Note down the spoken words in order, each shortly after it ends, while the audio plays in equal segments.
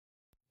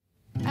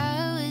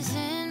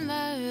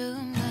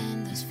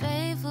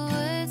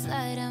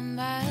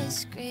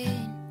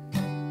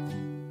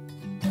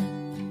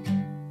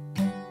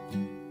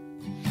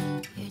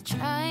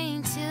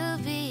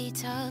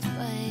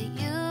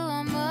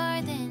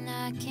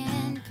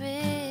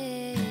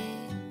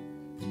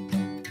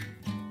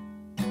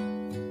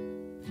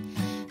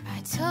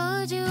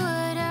told you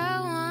what I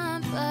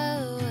want,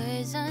 but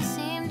words don't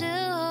seem to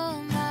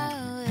hold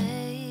my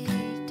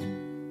weight.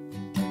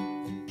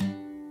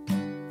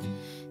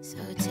 So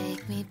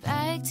take me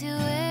back to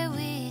where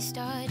we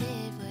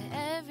started,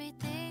 where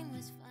everything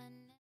was fun.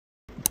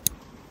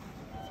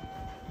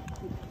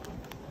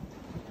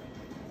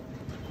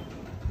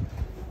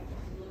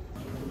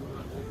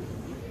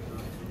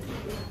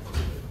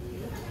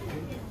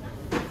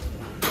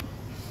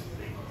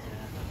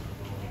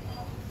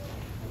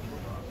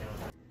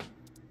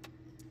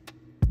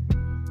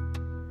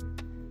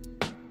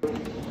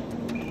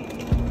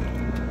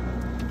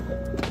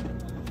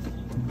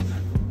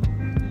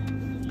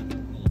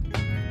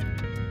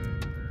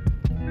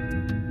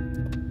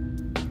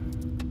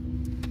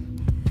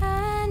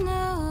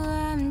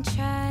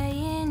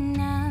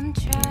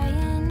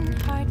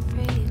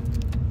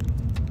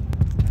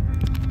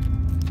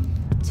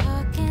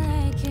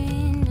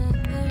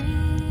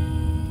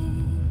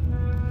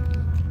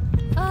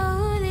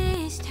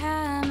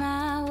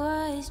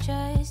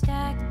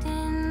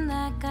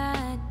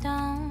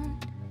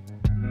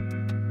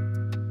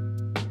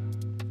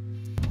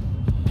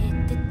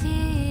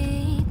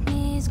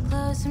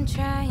 'Cause I'm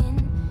trying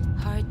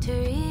hard to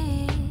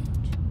reach.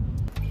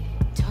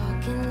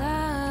 Talking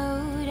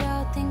loud,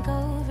 I'll think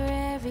over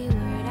every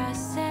word I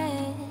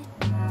said.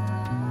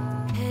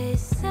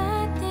 'Cause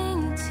I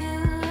think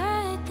too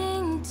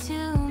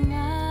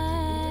much.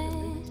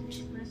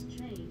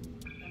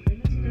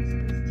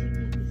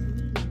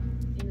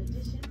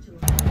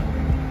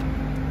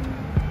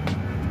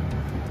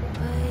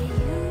 But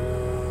you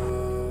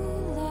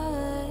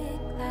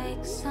look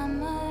like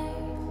summer.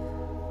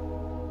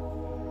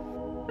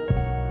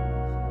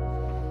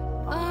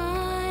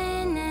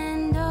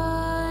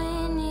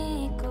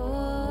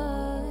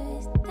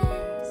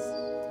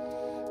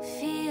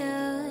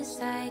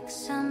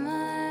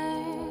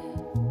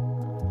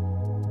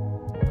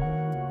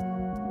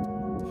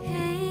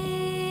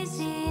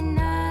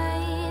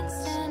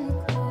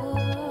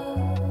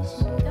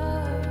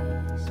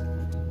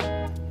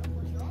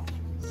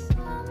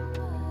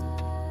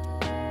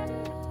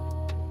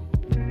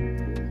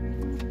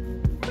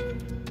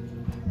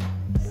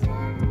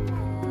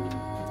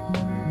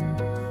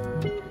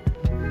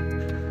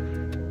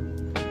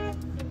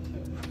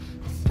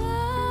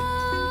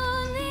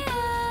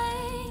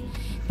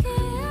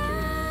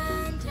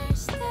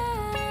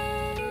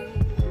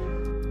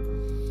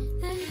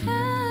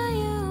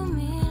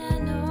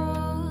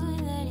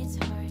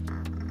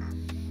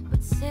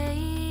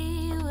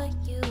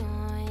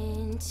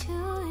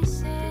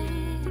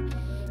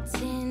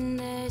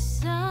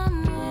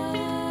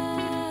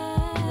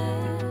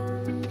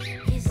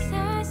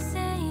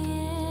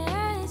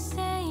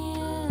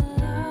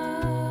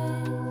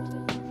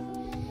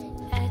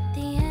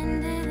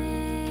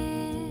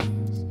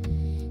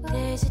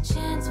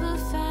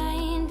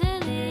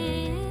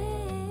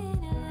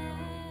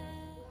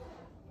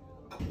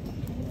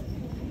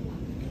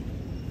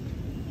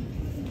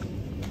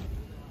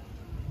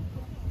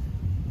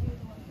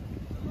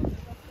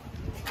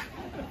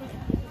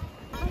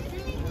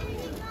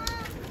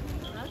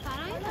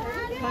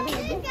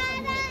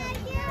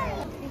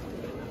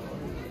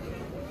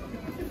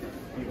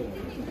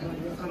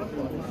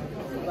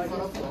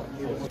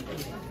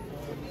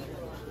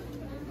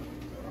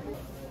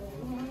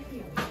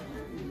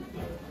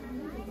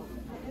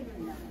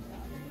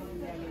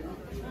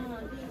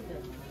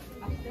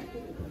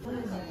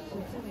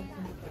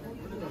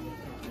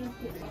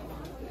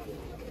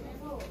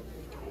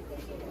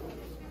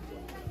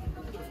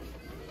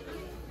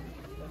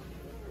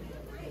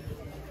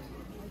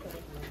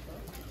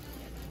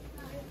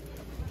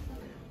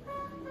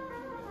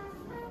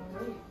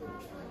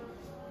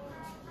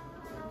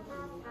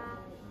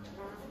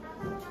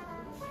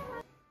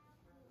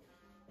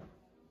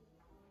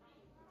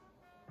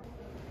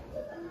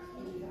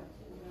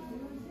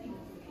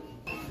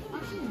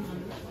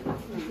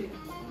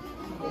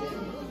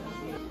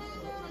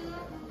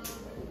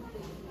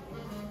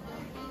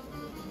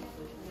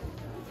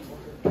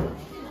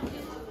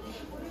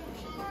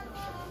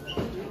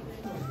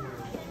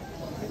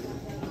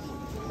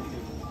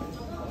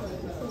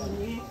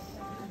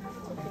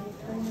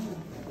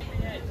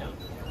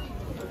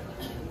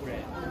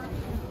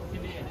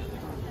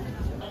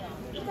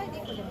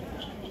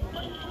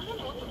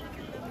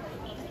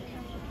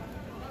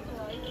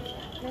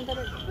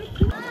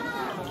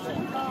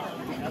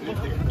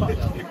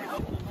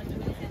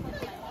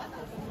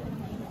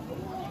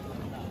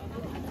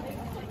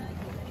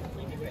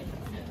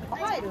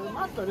入る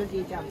待っとるじ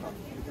いちゃんと。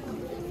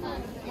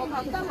もう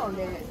買ったの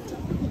で。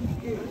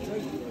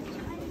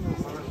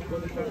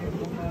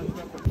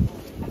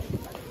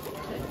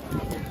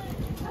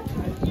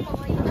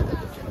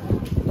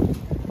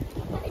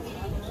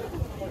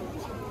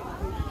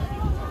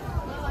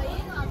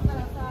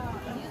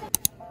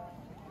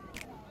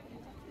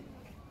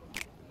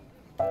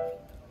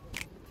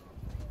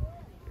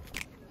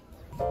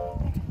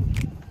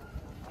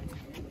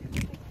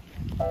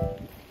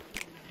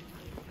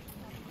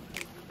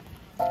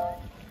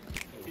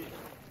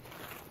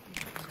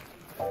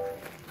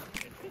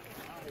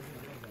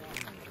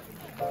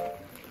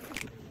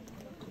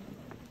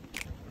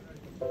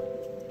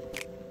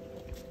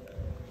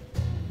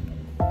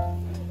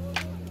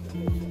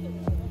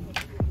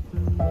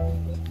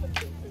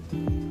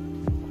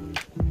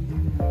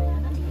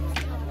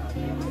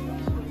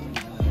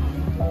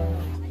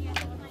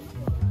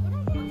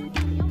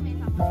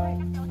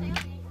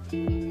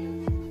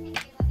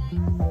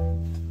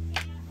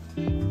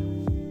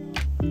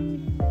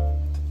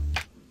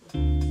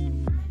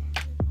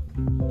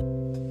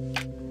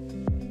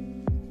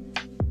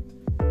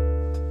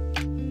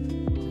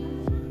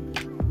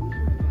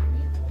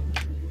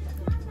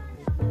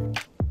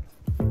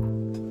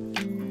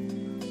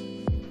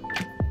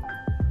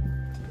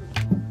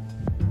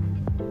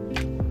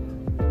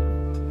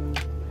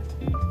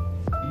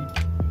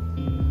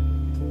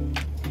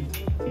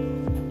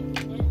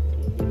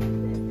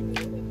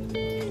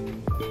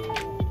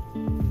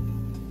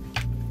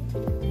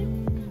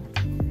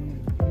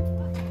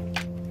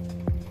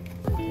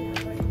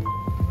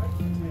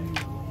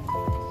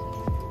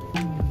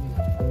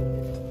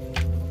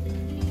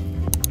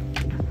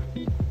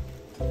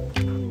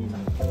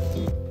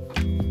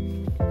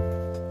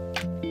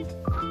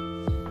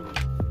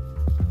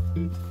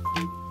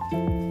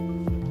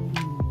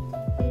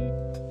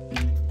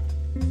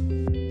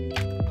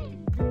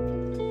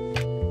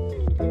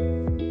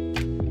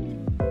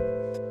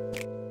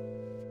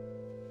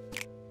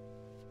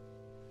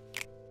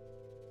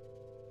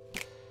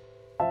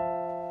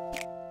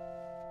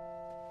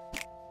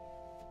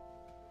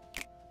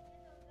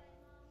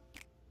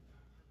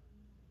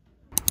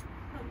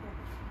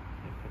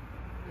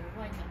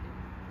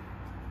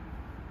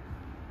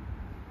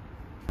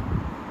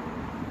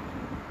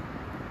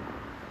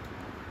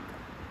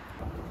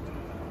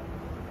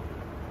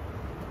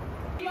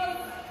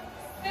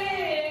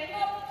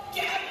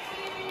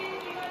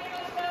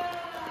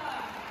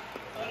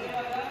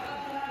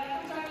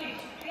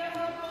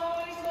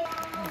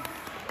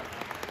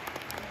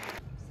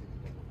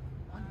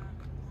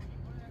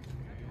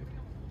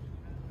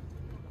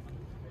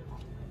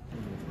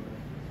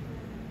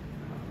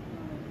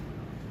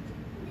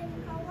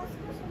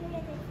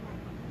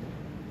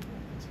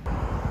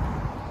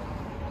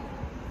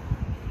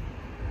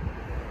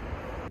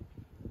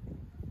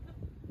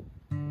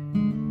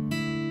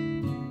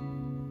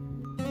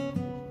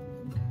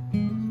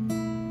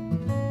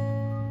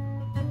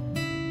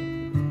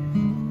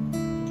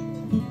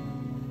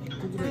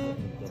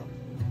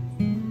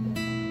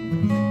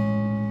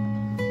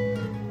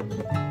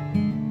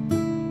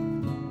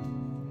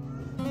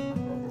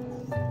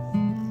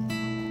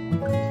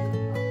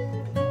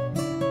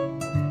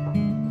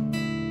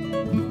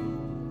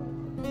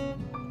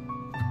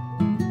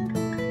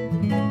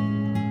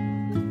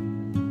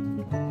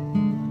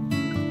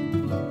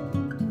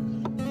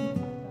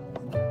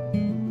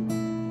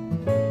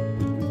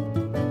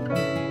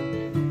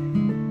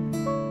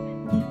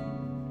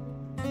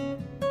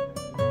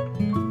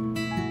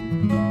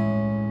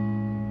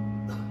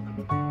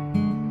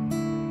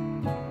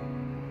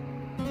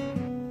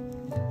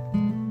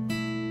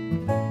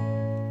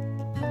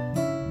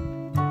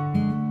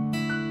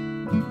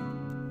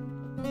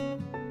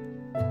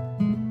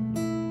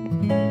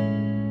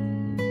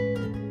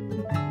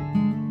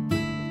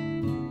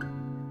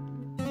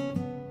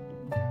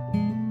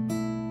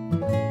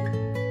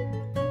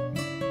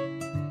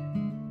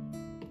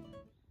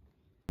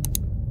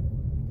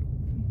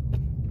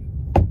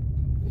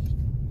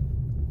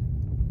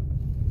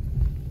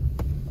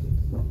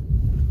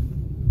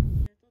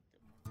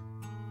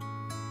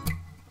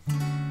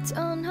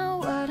Don't know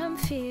what I'm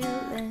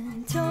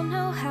feeling, don't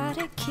know how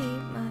to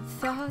keep my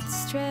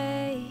thoughts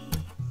straight,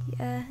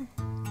 yeah.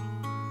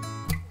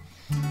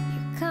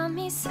 You got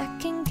me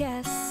second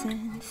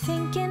guessing,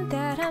 thinking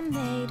that I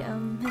made a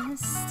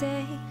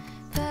mistake.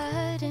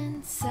 But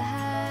inside,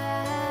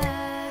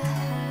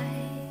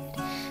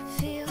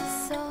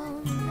 feels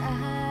so nice.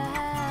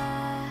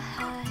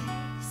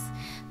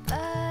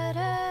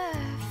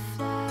 Butterflies,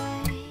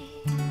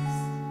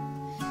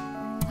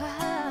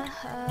 wow,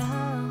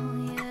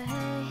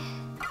 yeah.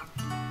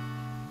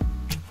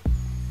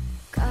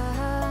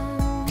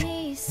 Got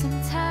me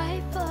some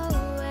type of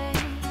way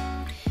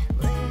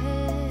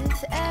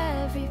with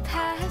every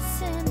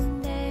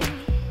passing day.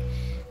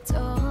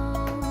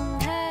 Don't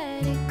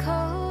let it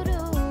go to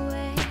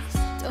waste.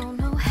 Don't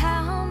know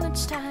how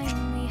much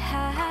time we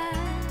have,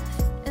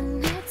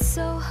 and it's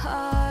so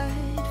hard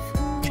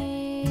for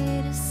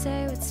me to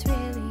say what's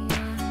really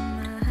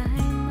on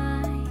my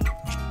mind.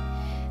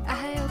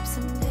 I hope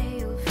someday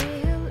you'll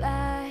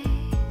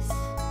realize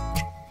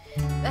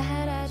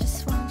that I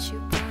just want you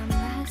by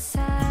my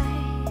side.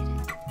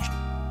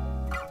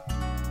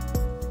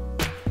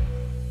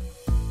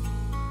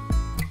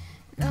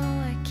 No,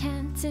 I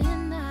can't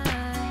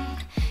deny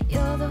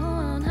you're the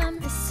one I'm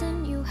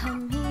missing. You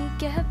help me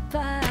get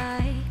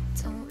by.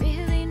 Don't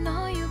really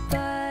know you,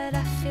 but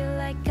I feel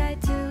like I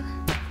do.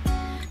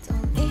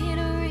 Don't need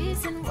a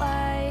reason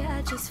why,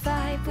 I just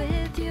vibe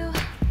with you.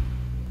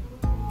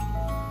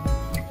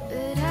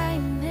 But I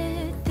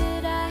admit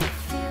that I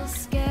feel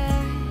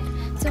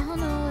scared. Don't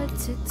know what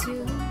to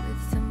do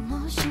with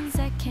emotions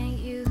I can't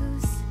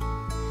use.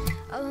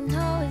 All I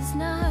know is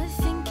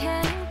nothing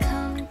can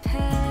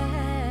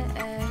compare,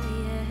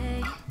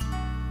 yeah.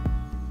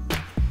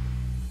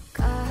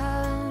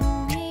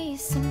 Got me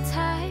some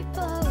type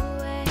of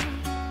way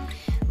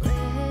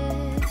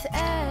with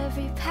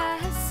every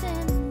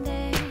passing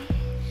day.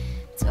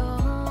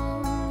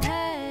 Don't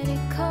let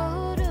it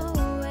go to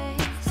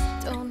waste.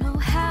 Don't know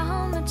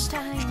how much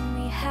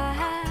time we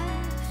have,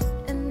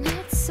 and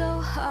it's so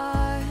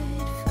hard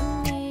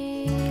for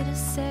me to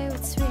say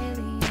what's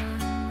really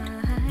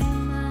on my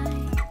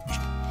mind.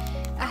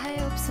 I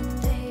hope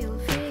someday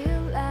you'll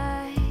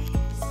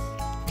realize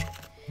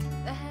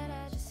that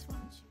I just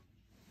want you.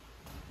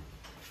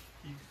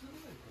 いくつぐ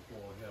らいこ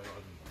こ部屋があ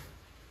るんだろう。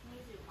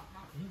20かな。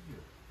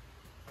20。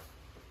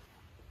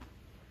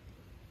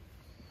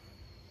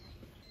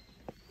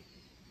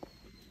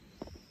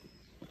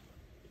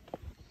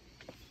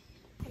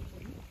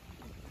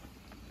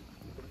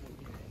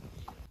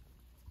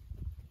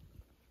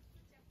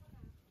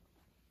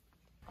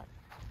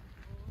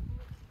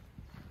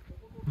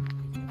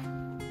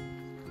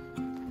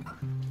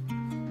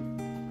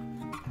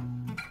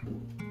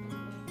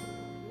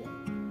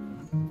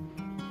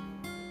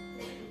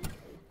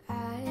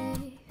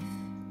I've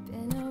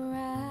been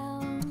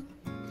around,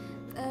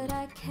 but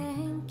I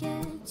can't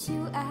get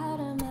you out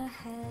of my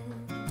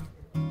head.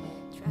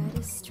 Try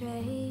to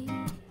stray,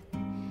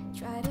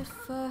 try to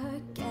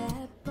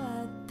forget,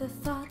 but the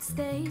thoughts,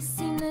 they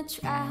seem to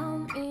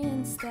drown me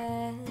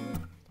instead.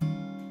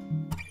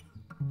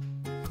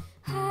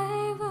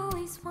 I've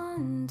always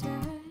wondered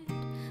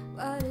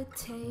what it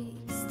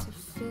takes to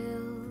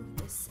fill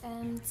this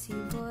empty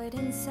void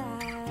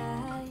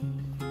inside.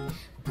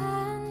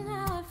 But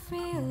now I've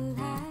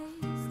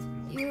realized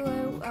you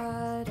were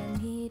what I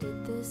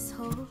needed this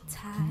whole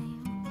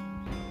time.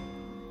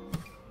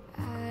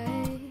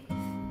 I've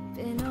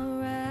been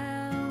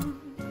around,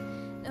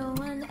 no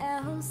one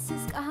else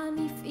has got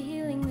me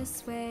feeling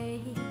this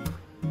way.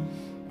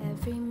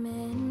 Every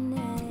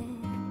minute,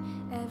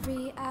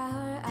 every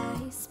hour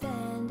I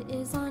spend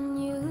is on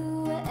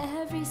you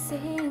every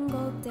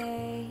single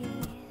day.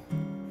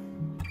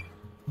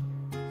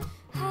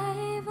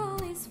 I've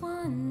always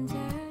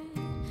wondered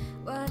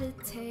what it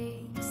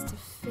takes to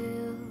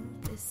fill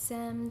this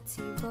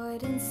empty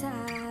void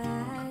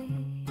inside.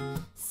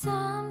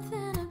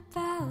 Something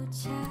about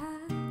you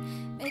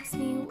makes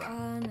me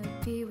wanna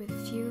be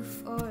with you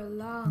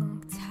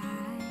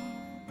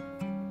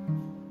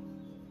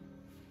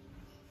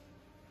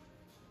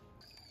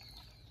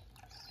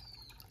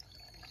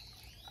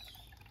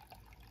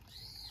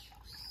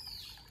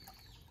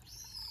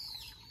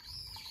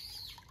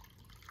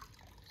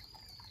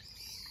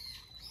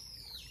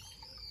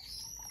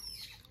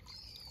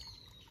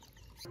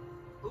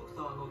ドク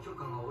ターの許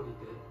可が下り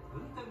て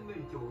運転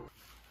免許を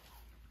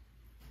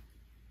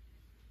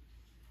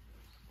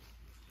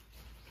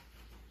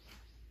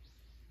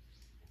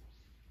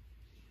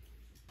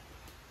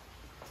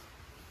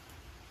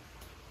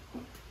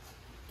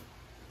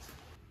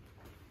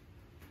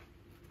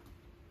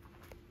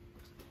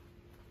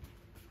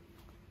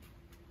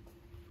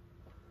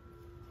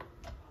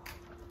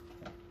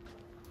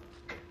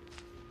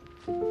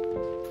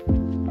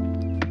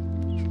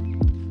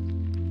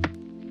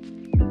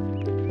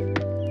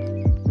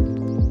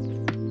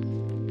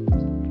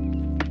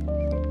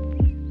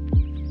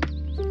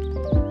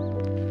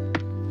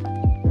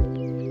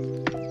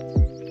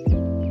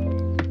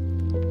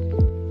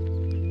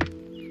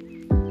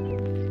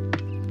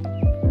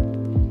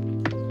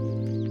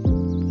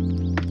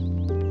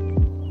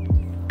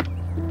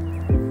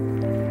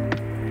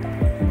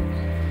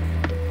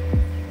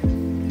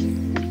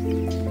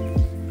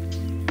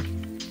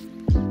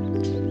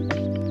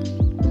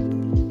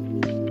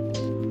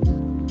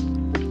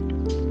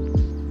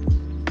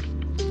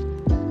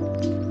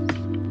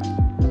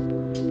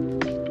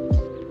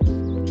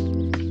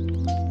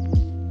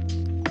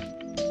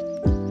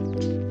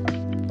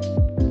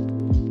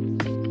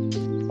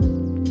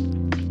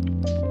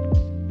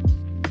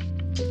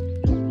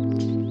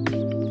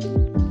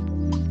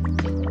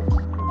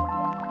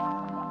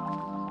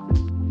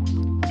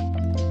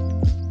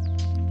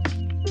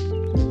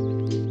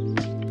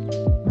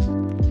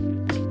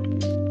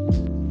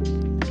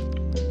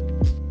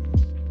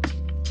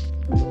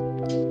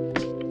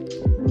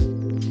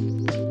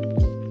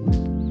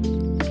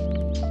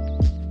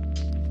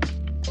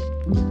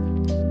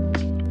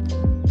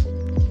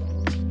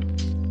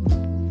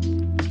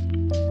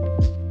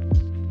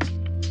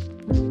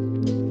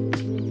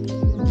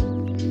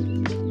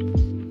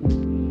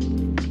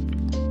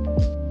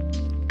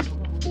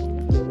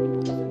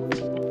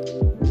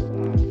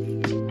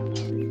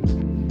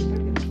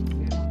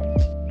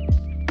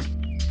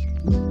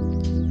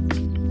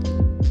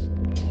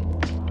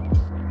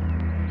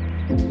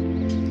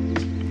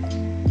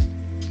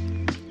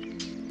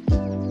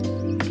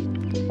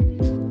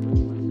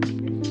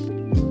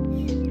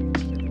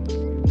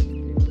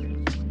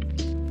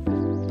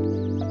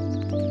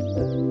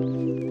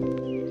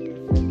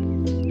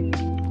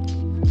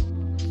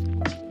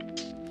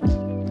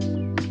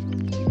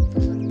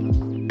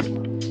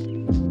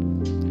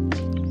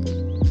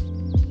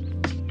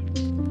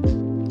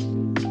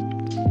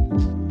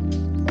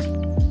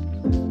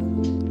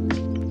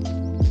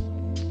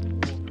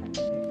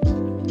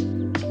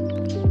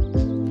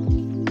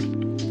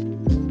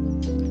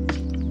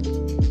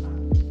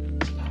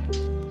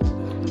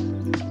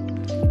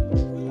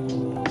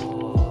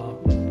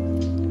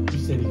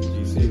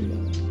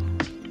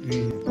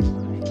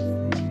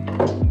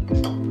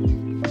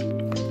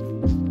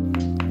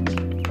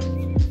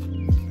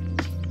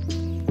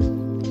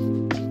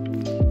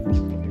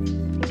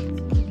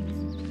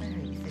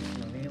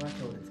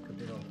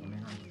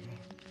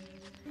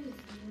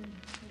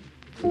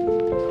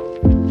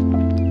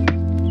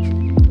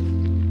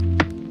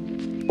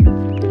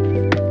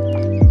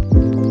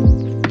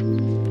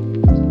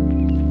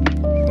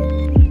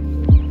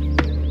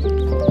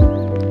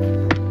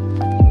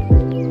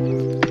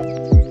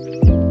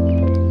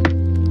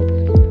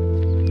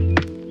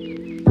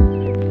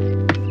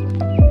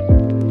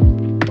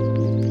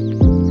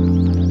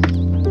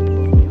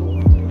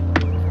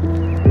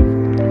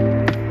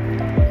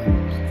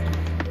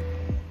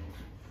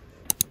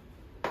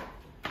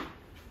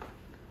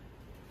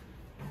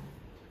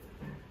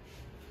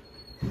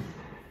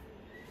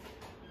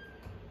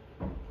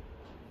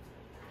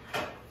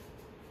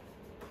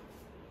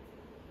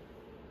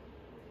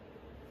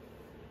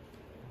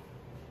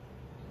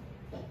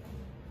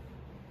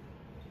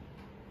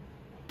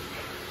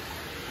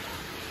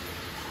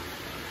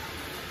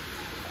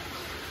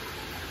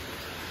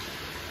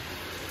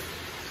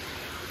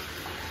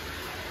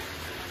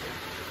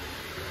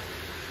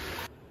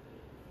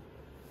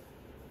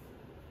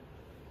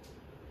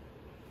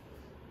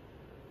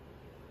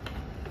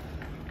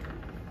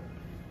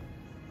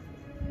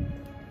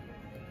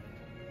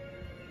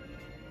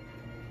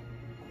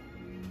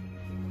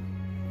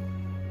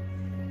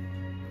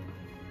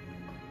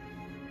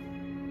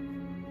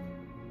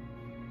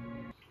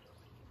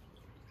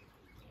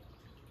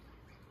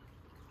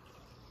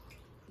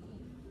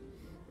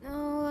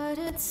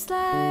it's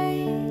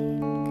like.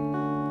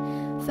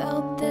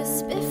 Felt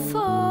this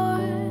before.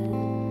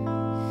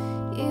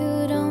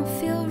 You don't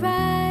feel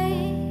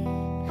right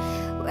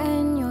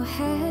when your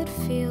head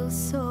feels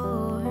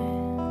sore,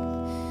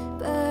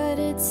 but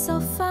it's so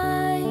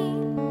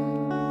fine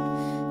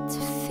to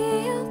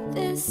feel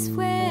this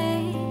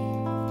way.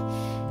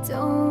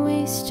 Don't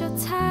waste your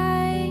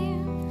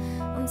time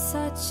on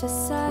such a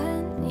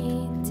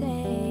sunny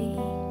day.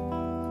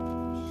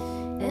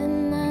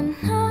 And I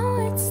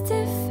know it's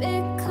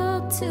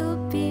difficult to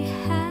be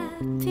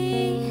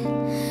happy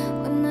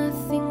when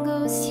nothing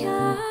goes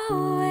your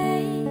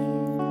way.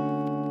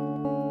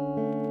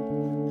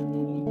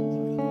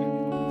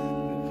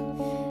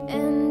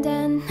 And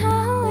I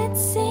know it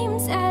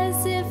seems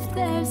as if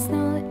there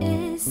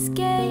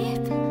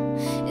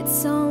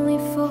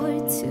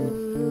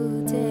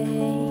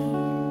today.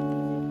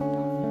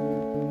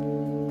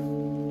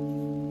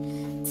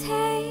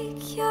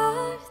 Take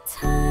your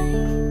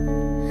time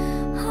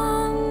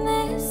on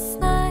this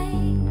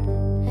night.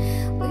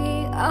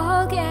 We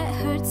all get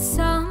hurt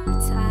so